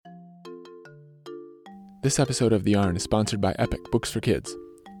This episode of The Yarn is sponsored by Epic Books for Kids.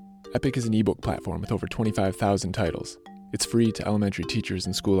 Epic is an ebook platform with over 25,000 titles. It's free to elementary teachers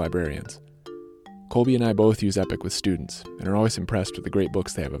and school librarians. Colby and I both use Epic with students and are always impressed with the great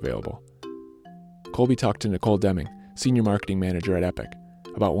books they have available. Colby talked to Nicole Deming, Senior Marketing Manager at Epic,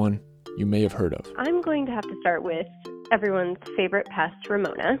 about one you may have heard of. I'm going to have to start with everyone's favorite pest,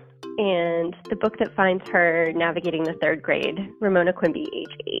 Ramona, and the book that finds her navigating the third grade, Ramona Quimby,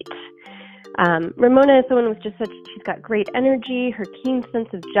 age 8. Ramona is someone with she's got great energy, her keen sense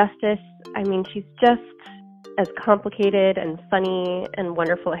of justice. I mean, she's just as complicated and funny and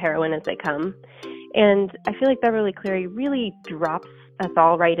wonderful a heroine as they come. And I feel like Beverly Cleary really drops us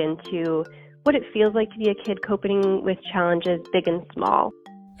all right into what it feels like to be a kid coping with challenges big and small.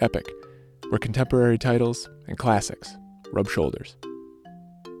 Epic, where contemporary titles and classics rub shoulders.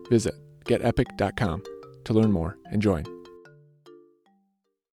 Visit getepic.com to learn more and join.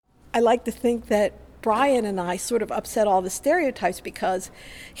 I like to think that Brian and I sort of upset all the stereotypes because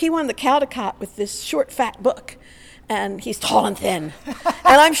he won the Caldecott with this short, fat book, and he's tall and thin, and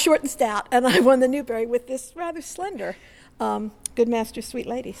I'm short and stout, and I won the Newbery with this rather slender Good Master, Sweet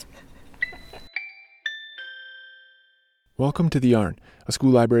Ladies. Welcome to The Yarn, a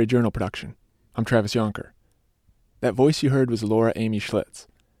school library journal production. I'm Travis Yonker. That voice you heard was Laura Amy Schlitz,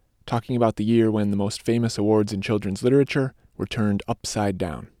 talking about the year when the most famous awards in children's literature were turned upside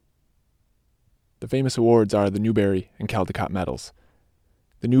down. The famous awards are the Newbery and Caldecott medals.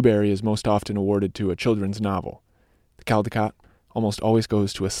 The Newbery is most often awarded to a children's novel. The Caldecott almost always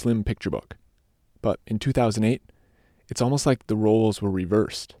goes to a slim picture book. But in 2008, it's almost like the roles were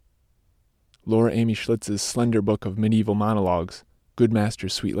reversed. Laura Amy Schlitz's slender book of medieval monologues, Good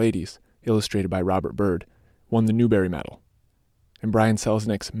Masters, Sweet Ladies, illustrated by Robert Byrd, won the Newbery Medal. And Brian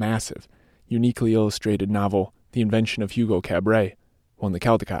Selznick's massive, uniquely illustrated novel, The Invention of Hugo Cabret, won the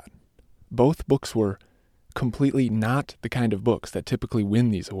Caldecott. Both books were completely not the kind of books that typically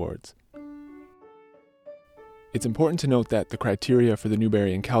win these awards. It's important to note that the criteria for the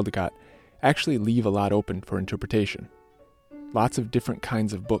Newbery and Caldecott actually leave a lot open for interpretation. Lots of different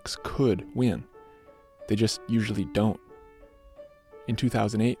kinds of books could win. They just usually don't. In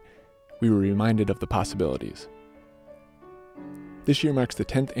 2008, we were reminded of the possibilities. This year marks the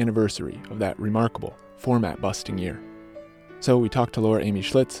 10th anniversary of that remarkable, format-busting year. So we talked to Laura Amy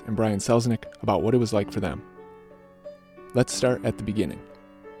Schlitz and Brian Selznick about what it was like for them. Let's start at the beginning,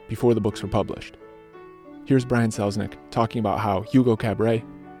 before the books were published. Here's Brian Selznick talking about how Hugo Cabret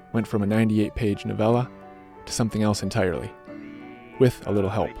went from a 98-page novella to something else entirely, with a little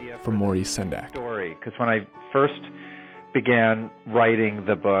help from Maurice Sendak. Because when I first began writing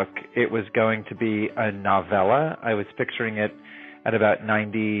the book, it was going to be a novella. I was picturing it at about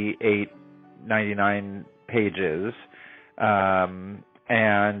 98, 99 pages.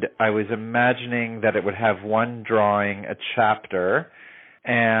 And I was imagining that it would have one drawing a chapter,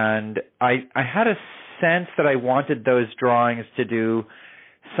 and I had a sense that I wanted those drawings to do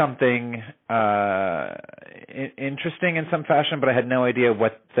something interesting in some fashion, but I had no idea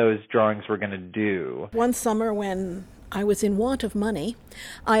what those drawings were going to do. One summer when I was in want of money,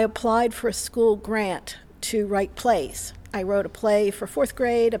 I applied for a school grant to write plays. I wrote a play for 4th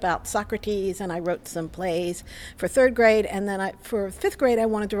grade about Socrates, and I wrote some plays for 3rd grade, and then for 5th grade I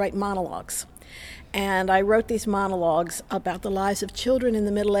wanted to write monologues. And I wrote these monologues about the lives of children in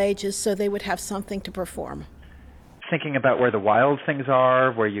the Middle Ages so they would have something to perform. Thinking about where the wild things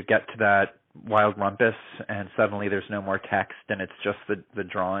are, where you get to that wild rumpus, and suddenly there's no more text, and it's just the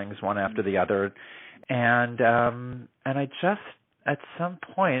drawings one after the other. And I just, at some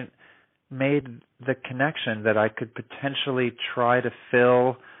point, made the connection that I could potentially try to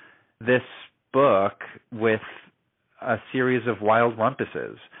fill this book with a series of wild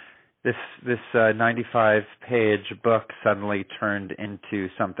rumpuses. This 95-page book suddenly turned into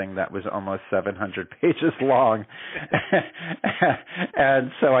something that was almost 700 pages long.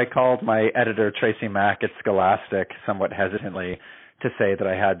 And so I called my editor, Tracy Mack at Scholastic, somewhat hesitantly, to say that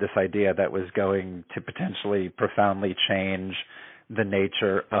I had this idea that was going to potentially profoundly change the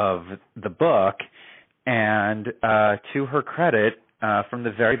nature of the book. And to her credit, from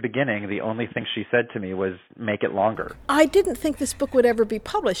the very beginning, the only thing she said to me was, make it longer. I didn't think this book would ever be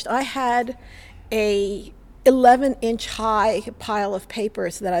published. I had a 11-inch high pile of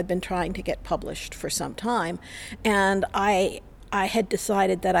papers that I'd been trying to get published for some time, and I had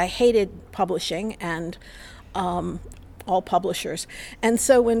decided that I hated publishing, and all publishers. And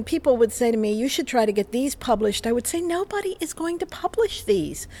so when people would say to me, you should try to get these published, I would say, nobody is going to publish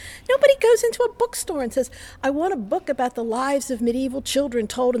these. Nobody goes into a bookstore and says, I want a book about the lives of medieval children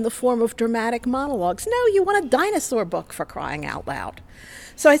told in the form of dramatic monologues. No, you want a dinosaur book, for crying out loud.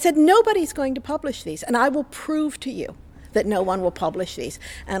 So I said, nobody's going to publish these, and I will prove to you that no one will publish these.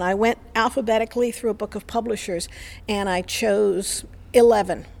 And I went alphabetically through a book of publishers, and I chose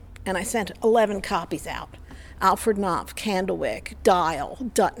 11, and I sent 11 copies out. Alfred Knopf, Candlewick, Dial,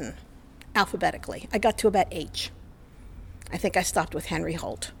 Dutton, alphabetically. I got to about H. I think I stopped with Henry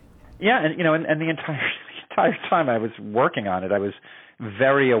Holt. Yeah, and the entire time I was working on it, I was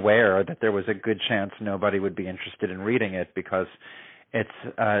very aware that there was a good chance nobody would be interested in reading it, because it's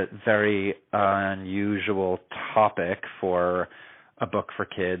a very unusual topic for a book for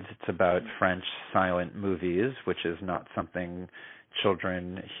kids. It's about French silent movies, which is not something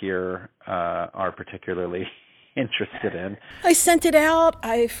children here are particularly interested in. I sent it out.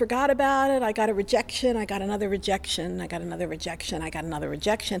 I forgot about it. I got a rejection. I got another rejection. I got another rejection. I got another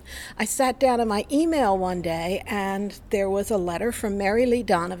rejection. I sat down in my email one day, and there was a letter from Mary Lee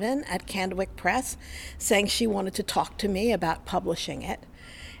Donovan at Candlewick Press saying she wanted to talk to me about publishing it.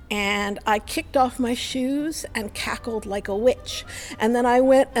 And I kicked off my shoes and cackled like a witch. And then I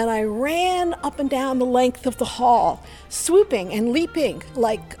went and I ran up and down the length of the hall, swooping and leaping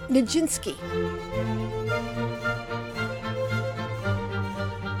like Nijinsky.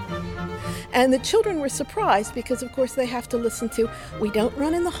 And the children were surprised because, of course, they have to listen to, we don't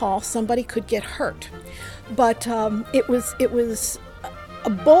run in the hall, somebody could get hurt. But it was a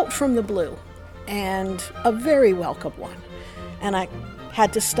bolt from the blue and a very welcome one. And I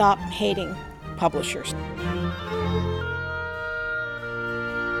had to stop hating publishers.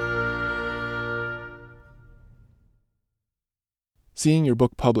 Seeing your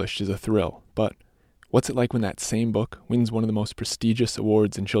book published is a thrill, but what's it like when that same book wins one of the most prestigious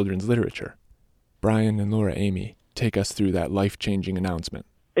awards in children's literature? Brian and Laura Amy take us through that life-changing announcement.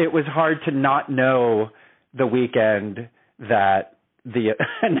 It was hard to not know the weekend that the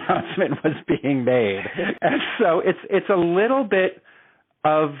announcement was being made. And so it's a little bit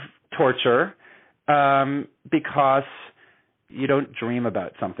of torture because you don't dream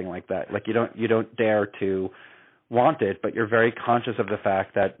about something like that. Like you don't dare to want it, but you're very conscious of the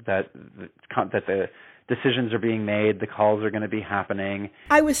fact that the decisions are being made, the calls are going to be happening.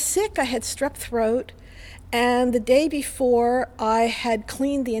 I was sick. I had strep throat, and the day before I had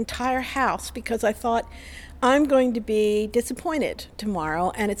cleaned the entire house because I thought, I'm going to be disappointed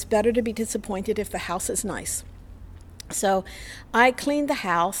tomorrow, and it's better to be disappointed if the house is nice. So I cleaned the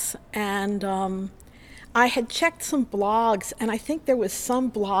house, and I had checked some blogs, and I think there was some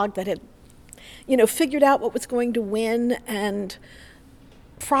blog that had, figured out what was going to win, and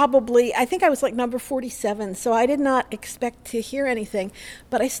probably, I think I was like number 47, so I did not expect to hear anything,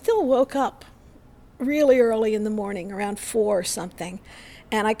 but I still woke up really early in the morning, around 4 or something,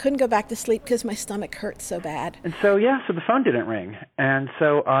 and I couldn't go back to sleep because my stomach hurt so bad. And so, so the phone didn't ring, and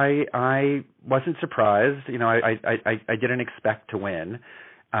so I wasn't surprised. I didn't expect to win,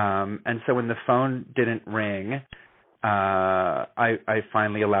 and so when the phone didn't ring, I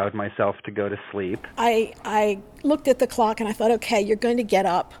finally allowed myself to go to sleep. I looked at the clock and I thought, okay, you're going to get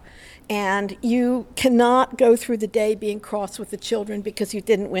up, and you cannot go through the day being cross with the children because you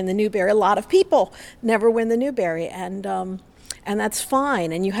didn't win the Newbery. A lot of people never win the Newbery, and that's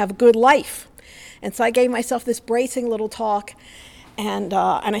fine, and you have a good life. And so I gave myself this bracing little talk, and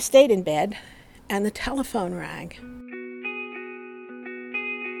I stayed in bed, and the telephone rang.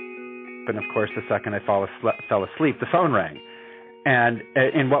 And of course, the second I fell asleep, the phone rang. And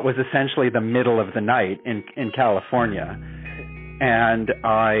in what was essentially the middle of the night in California. And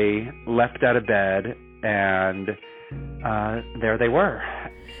I leapt out of bed, and there they were.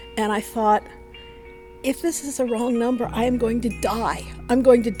 And I thought, if this is a wrong number, I am going to die. I'm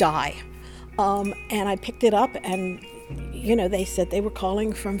going to die. And I picked it up, and, they said they were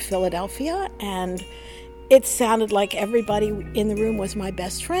calling from Philadelphia, and it sounded like everybody in the room was my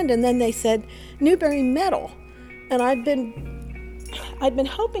best friend. And then they said, Newbery Medal. And I'd been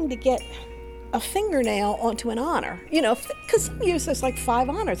hoping to get a fingernail onto an honor, because some years there's like 5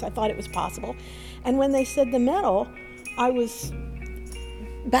 honors. I thought it was possible. And when they said the medal, I was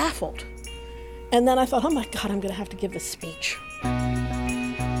baffled. And then I thought, oh my God, I'm going to have to give this speech.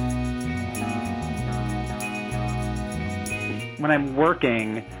 When I'm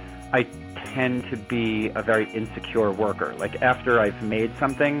working, I tend to be a very insecure worker. Like after I've made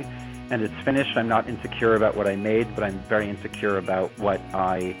something and it's finished, I'm not insecure about what I made, but I'm very insecure about what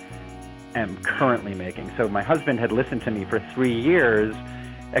I am currently making. So my husband had listened to me for 3 years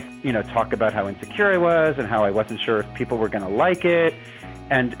talk about how insecure I was and how I wasn't sure if people were going to like it.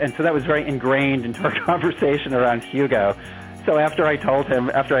 And so that was very ingrained into our conversation around Hugo. So after I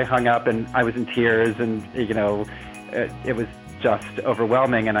hung up and I was in tears and, it was just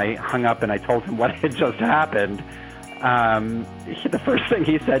overwhelming, and I hung up and I told him what had just happened, the first thing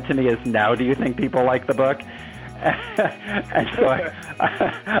he said to me is, "Now do you think people like the book?" And so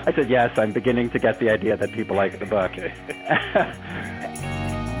I said, "Yes, I'm beginning to get the idea that people like the book."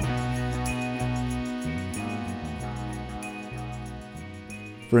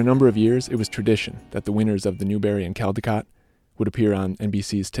 For a number of years, it was tradition that the winners of the Newbery and Caldecott would appear on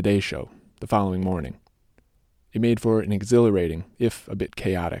NBC's Today Show the following morning. It made for an exhilarating, if a bit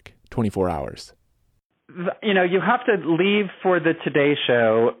chaotic, 24 hours. You have to leave for the Today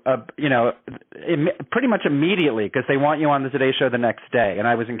Show, pretty much immediately, because they want you on the Today Show the next day. And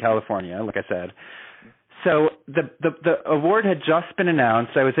I was in California, like I said. So the award had just been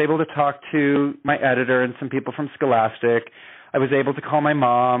announced. I was able to talk to my editor and some people from Scholastic. I was able to call my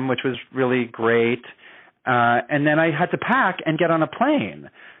mom, which was really great. And then I had to pack and get on a plane.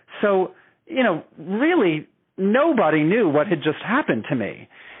 So, really nobody knew what had just happened to me.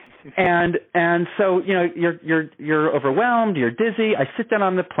 And so, you're overwhelmed, you're dizzy. I sit down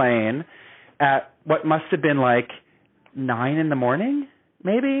on the plane at what must have been like 9 a.m,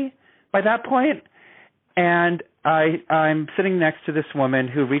 maybe by that point. And I'm sitting next to this woman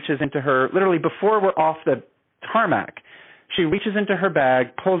who reaches into her, literally before we're off the tarmac, she reaches into her bag,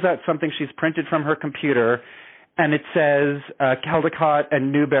 pulls out something she's printed from her computer, and it says Caldecott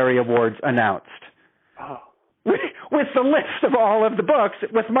and Newbery Awards announced. Oh. With the list of all of the books,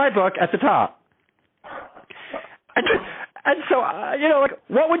 with my book at the top. And so,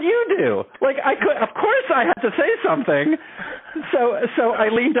 what would you do? Of course I had to say something. So I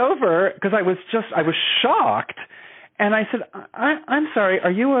leaned over because I was shocked. And I said, I'm sorry,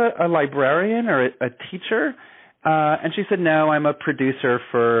 are you a librarian or a teacher? And she said, no, I'm a producer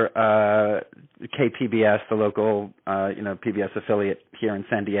for KPBS, the local, PBS affiliate here in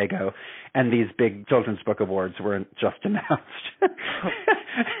San Diego. And these big children's book awards were just announced.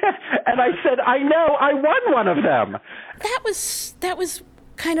 And I said, I know, I won one of them. That was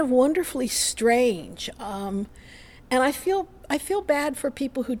kind of wonderfully strange. And I feel bad for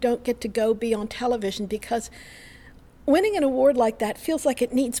people who don't get to go be on television, because winning an award like that feels like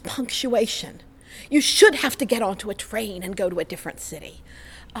it needs punctuation. You should have to get onto a train and go to a different city.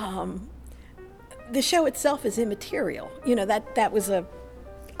 The show itself is immaterial. That was a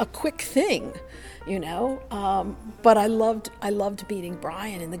quick thing, But I loved meeting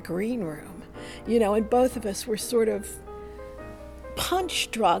Brian in the green room, and both of us were sort of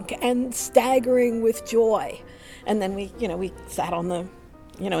punch drunk and staggering with joy. And then we sat on the,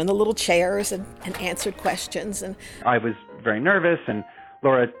 in the little chairs and answered questions. And I was very nervous, and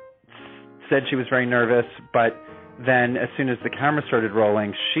Laura said she was very nervous, but then as soon as the camera started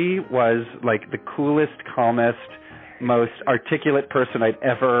rolling, she was like the coolest, calmest, most articulate person I'd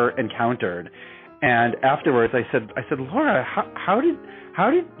ever encountered. And afterwards I said, Laura, how did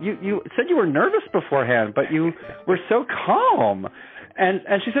you said you were nervous beforehand, but you were so calm. And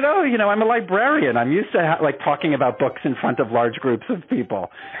she said, oh, I'm a librarian. I'm used to talking about books in front of large groups of people.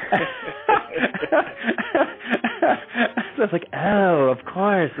 So I was like, oh, of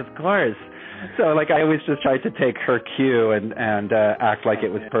course. So I always just tried to take her cue and act like it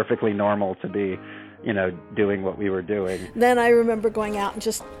was perfectly normal to be, doing what we were doing. Then I remember going out and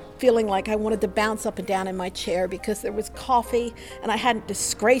just feeling like I wanted to bounce up and down in my chair because there was coffee and I hadn't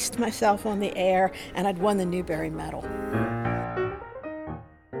disgraced myself on the air and I'd won the Newbery Medal.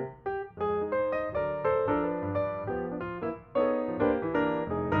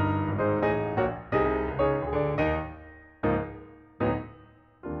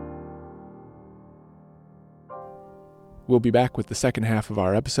 We'll be back with the second half of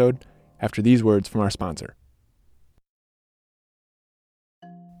our episode after these words from our sponsor.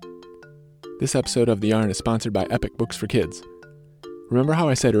 This episode of The Yarn is sponsored by Epic Books for Kids. Remember how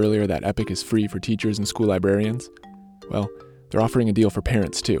I said earlier that Epic is free for teachers and school librarians? Well, they're offering a deal for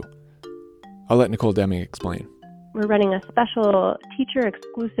parents too. I'll let Nicole Deming explain. We're running a special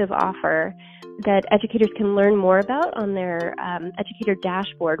teacher-exclusive offer that educators can learn more about on their educator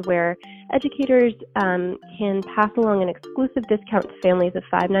dashboard, where educators can pass along an exclusive discount to families of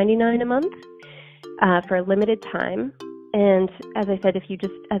 $5.99 a month for a limited time. And as I said, if you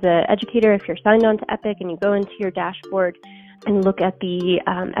just, as an educator, if you're signed on to Epic and you go into your dashboard and look at the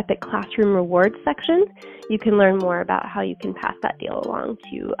Epic Classroom Rewards section, you can learn more about how you can pass that deal along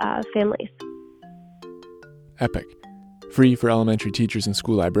to families. Epic, free for elementary teachers and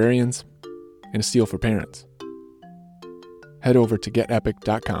school librarians, and a steal for parents. head over to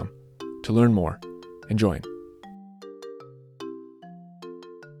getepic.com to learn more and join.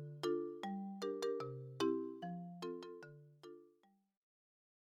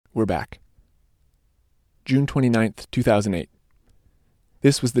 We're back. June 29th, 2008.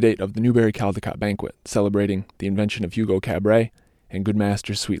 This was the date of the Newbery and Caldecott banquet, celebrating the invention of Hugo Cabret and Good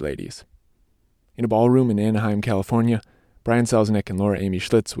Master's Sweet Ladies. In a ballroom in Anaheim, California, Brian Selznick and Laura Amy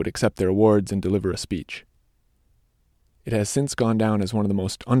Schlitz would accept their awards and deliver a speech. It has since gone down as one of the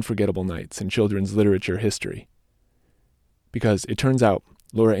most unforgettable nights in children's literature history. Because it turns out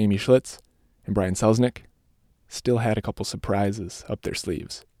Laura Amy Schlitz and Brian Selznick still had a couple surprises up their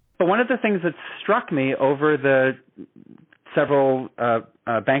sleeves. But one of the things that struck me over the several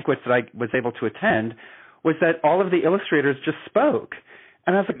banquets that I was able to attend was that all of the illustrators just spoke.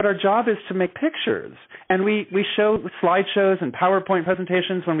 And I was like, but our job is to make pictures. And we show slideshows and PowerPoint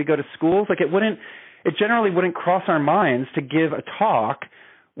presentations when we go to schools. Like it generally wouldn't cross our minds to give a talk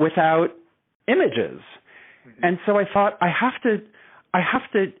without images. Mm-hmm. And so I thought, I have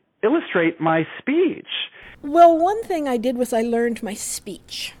to illustrate my speech. Well, one thing I did was I learned my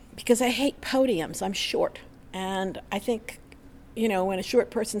speech, because I hate podiums. I'm short. And I think, when a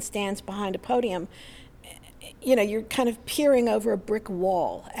short person stands behind a podium, you're kind of peering over a brick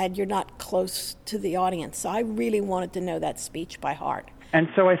wall and you're not close to the audience. So I really wanted to know that speech by heart. And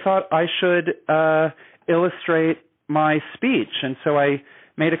so I thought I should illustrate my speech. And so I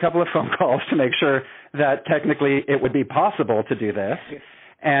made a couple of phone calls to make sure that technically it would be possible to do this.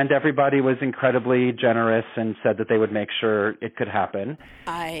 And everybody was incredibly generous and said that they would make sure it could happen.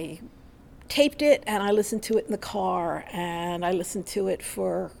 I taped it and I listened to it in the car, and I listened to it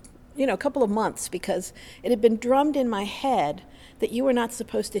for, a couple of months, because it had been drummed in my head that you were not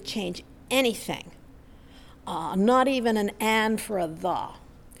supposed to change anything, not even an and for a the.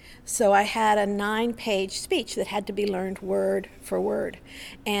 So I had a 9-page speech that had to be learned word for word.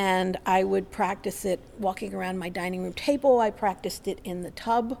 And I would practice it walking around my dining room table. I practiced it in the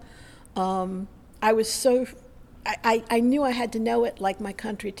tub. I knew I had to know it like my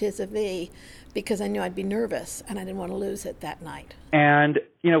country 'tis of thee, because I knew I'd be nervous and I didn't want to lose it that night. And,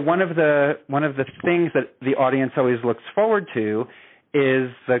 one of the things that the audience always looks forward to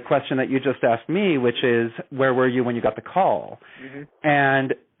is the question that you just asked me, which is, where were you when you got the call? Mm-hmm.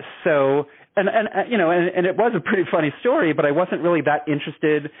 And so, and it was a pretty funny story, but I wasn't really that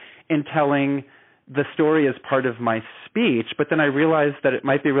interested in telling the story as part of my speech. But then I realized that it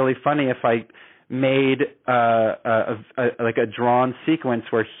might be really funny if I made like a drawn sequence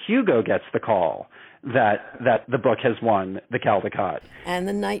where Hugo gets the call that the book has won the Caldecott. And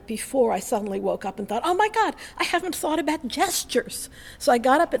the night before, I suddenly woke up and thought, oh my God, I haven't thought about gestures. So I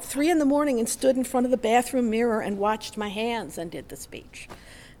got up at 3 a.m. and stood in front of the bathroom mirror and watched my hands and did the speech.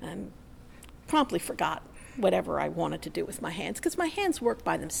 And promptly forgot whatever I wanted to do with my hands, because my hands work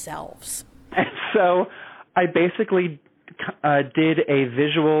by themselves. And so I basically did a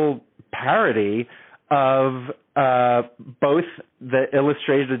visual parody of both the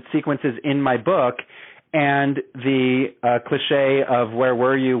illustrated sequences in my book and the cliche of where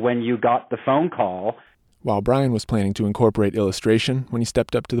were you when you got the phone call. While Brian was planning to incorporate illustration when he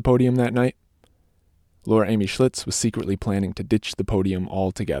stepped up to the podium that night, Laura Amy Schlitz was secretly planning to ditch the podium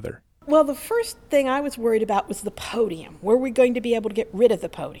altogether. Well, the first thing I was worried about was the podium. Were we going to be able to get rid of the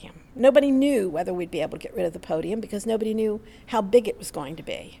podium? Nobody knew whether we'd be able to get rid of the podium, because nobody knew how big it was going to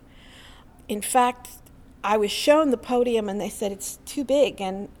be. In fact, I was shown the podium and they said it's too big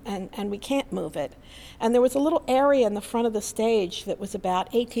and we can't move it. And there was a little area in the front of the stage that was about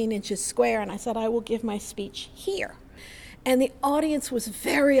 18 inches square, and I said, I will give my speech here. And the audience was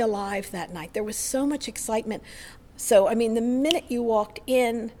very alive that night. There was so much excitement. So, the minute you walked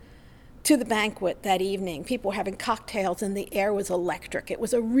in to the banquet that evening, people were having cocktails and the air was electric. It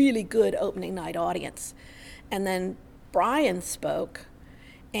was a really good opening night audience. And then Brian spoke,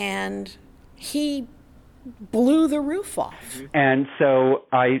 and he blew the roof off. And so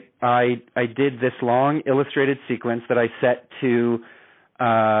I did this long illustrated sequence that I set to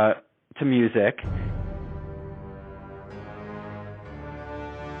music.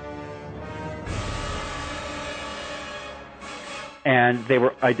 And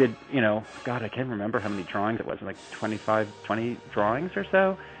I did, God, I can't remember how many drawings it was, like 20 drawings or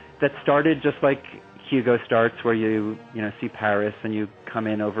so, that started just like Hugo starts, where you see Paris and you come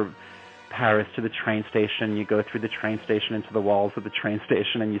in over Paris to the train station. You go through the train station into the walls of the train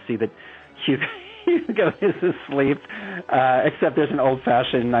station, and you see that Hugo is asleep, except there's an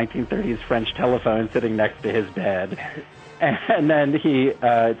old-fashioned 1930s French telephone sitting next to his bed. And then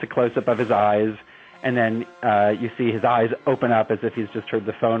it's a close-up of his eyes, and then you see his eyes open up as if he's just heard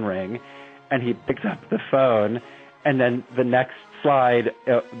the phone ring, and he picks up the phone, And then the next slide,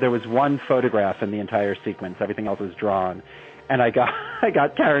 there was one photograph in the entire sequence. Everything else was drawn. And I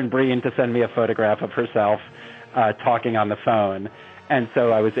got Karen Breen to send me a photograph of herself talking on the phone. And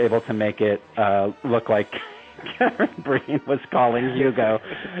so I was able to make it look like Karen Breen was calling Hugo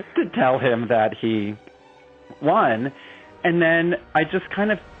to tell him that he won. And then I just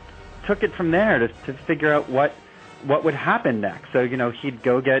kind of took it from there to figure out what would happen next. So, he'd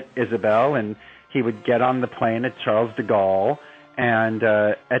go get Isabel, and he would get on the plane at Charles de Gaulle, and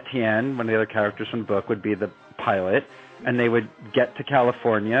Etienne, one of the other characters from the book, would be the pilot, and they would get to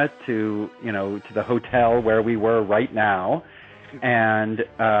California to the hotel where we were right now, and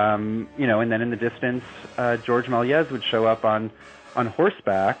and then in the distance, George Méliès would show up on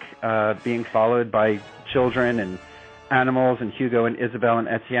horseback, being followed by children and animals, and Hugo and Isabel and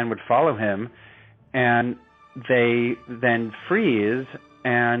Etienne would follow him, and they then freeze,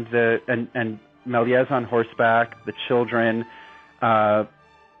 and Méliès on horseback, the children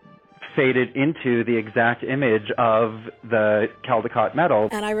faded into the exact image of the Caldecott medal.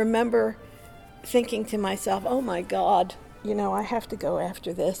 And I remember thinking to myself, oh my God, I have to go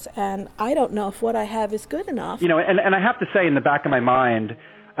after this, and I don't know if what I have is good enough. And I have to say, in the back of my mind,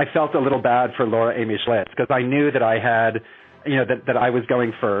 I felt a little bad for Laura Amy Schlitz, because I knew that I had, that I was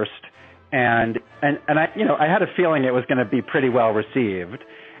going first, and I had a feeling it was going to be pretty well received,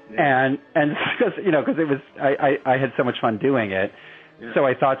 and because it was, I had so much fun doing it, so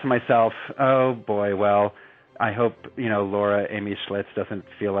I thought to myself, oh boy, well, I hope Laura Amy Schlitz doesn't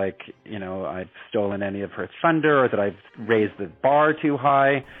feel like I've stolen any of her thunder, or that I've raised the bar too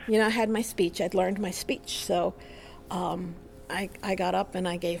high. I had my speech. I'd learned my speech, so. I got up and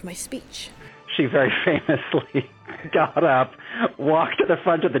I gave my speech. She very famously got up, walked to the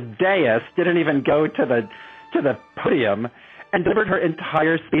front of the dais, didn't even go to the podium, and delivered her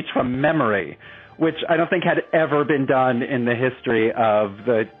entire speech from memory, which I don't think had ever been done in the history of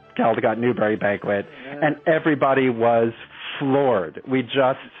the Caldecott Newbery banquet. And everybody was floored. We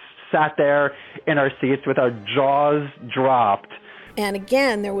just sat there in our seats with our jaws dropped. And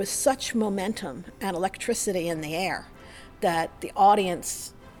again, there was such momentum and electricity in the air that the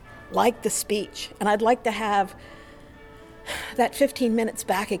audience liked the speech. And I'd like to have that 15 minutes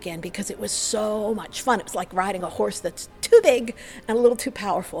back again, because it was so much fun. It was like riding a horse that's too big and a little too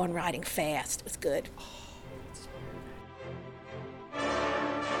powerful and riding fast. It was good.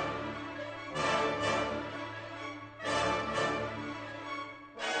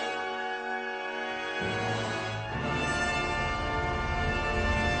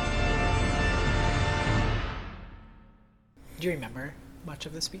 Do you remember much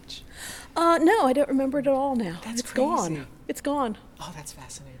of the speech? No, I don't remember it at all now. That's crazy. Gone. It's gone. Oh, that's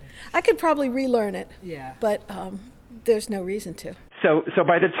fascinating. I could probably relearn it. Yeah. But there's no reason to. So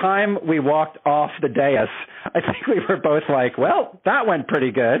by the time we walked off the dais, I think we were both like, well, that went pretty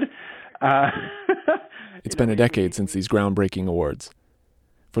good. It's been a decade since these groundbreaking awards.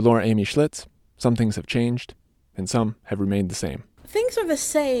 For Laura Amy Schlitz, some things have changed, and some have remained the same. Things are the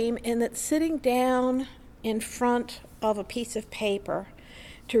same in that sitting down in front of a piece of paper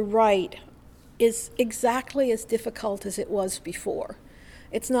to write is exactly as difficult as it was before.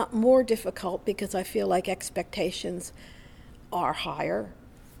 It's not more difficult because I feel like expectations are higher,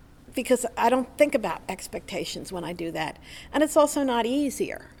 because I don't think about expectations when I do that. And it's also not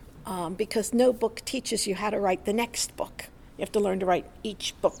easier because no book teaches you how to write the next book. You have to learn to write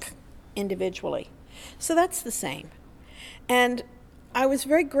each book individually. So that's the same. And I was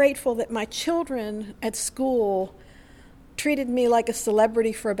very grateful that my children at school treated me like a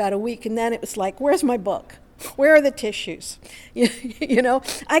celebrity for about a week, and then it was like, where's my book? Where are the tissues?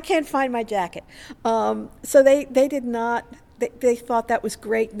 I can't find my jacket. So they did not, they thought that was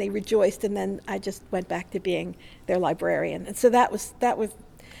great, and they rejoiced, and then I just went back to being their librarian. And so that was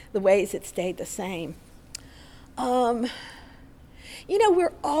the ways it stayed the same.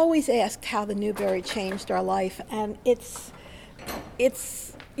 We're always asked how the Newbery changed our life, and it's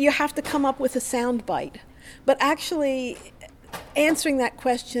you have to come up with a soundbite. But actually, answering that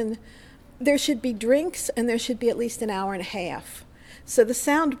question, there should be drinks and there should be at least an hour and a half. So the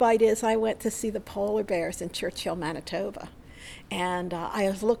soundbite is, I went to see the polar bears in Churchill, Manitoba. And I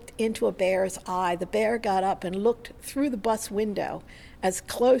looked into a bear's eye. The bear got up and looked through the bus window as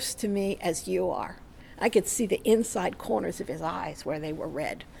close to me as you are. I could see the inside corners of his eyes where they were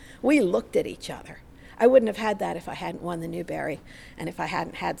red. We looked at each other. I wouldn't have had that if I hadn't won the Newbery and if I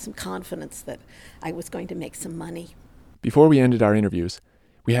hadn't had some confidence that I was going to make some money. Before we ended our interviews,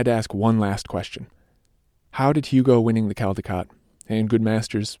 we had to ask one last question. How did Hugo winning the Caldecott and Good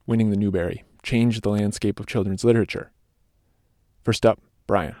Masters winning the Newbery change the landscape of children's literature? First up,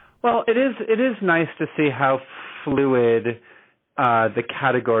 Brian. Well, it is nice to see how fluid the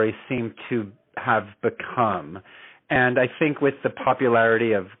categories seem to have become. And I think with the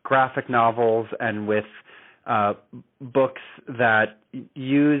popularity of graphic novels and with books that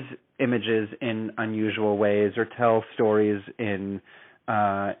use images in unusual ways or tell stories in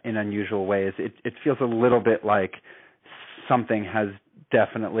unusual ways, it feels a little bit like something has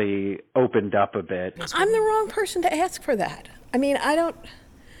definitely opened up a bit. I'm the wrong person to ask for that. I mean, I don't,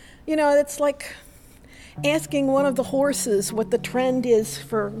 it's like asking one of the horses what the trend is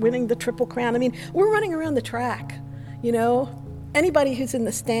for winning the Triple Crown. I mean, we're running around the track, Anybody who's in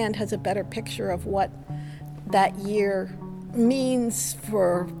the stand has a better picture of what that year means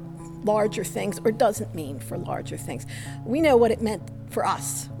for larger things or doesn't mean for larger things. We know what it meant for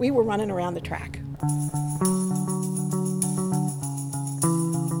us. We were running around the track.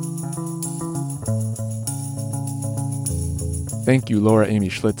 Thank you, Laura Amy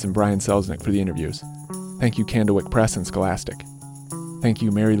Schlitz and Brian Selznick, for the interviews. Thank you, Candlewick Press and Scholastic. Thank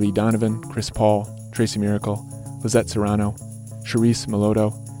you, Mary Lee Donovan, Chris Paul, Tracy Miracle, Lizette Serrano, Charisse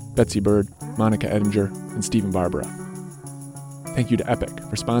Meloto, Betsy Bird, Monica Edinger, and Stephen Barbara. Thank you to Epic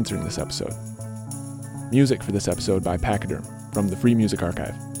for sponsoring this episode. Music for this episode by Pachyderm from the Free Music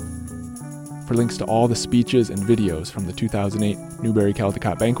Archive. For links to all the speeches and videos from the 2008 Newbery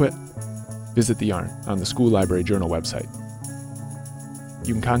Caldecott banquet, visit The Yarn on the School Library Journal website.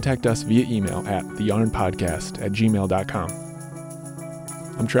 You can contact us via email at theyarnpodcast@gmail.com.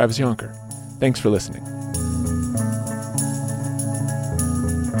 I'm Travis Yonker. Thanks for listening.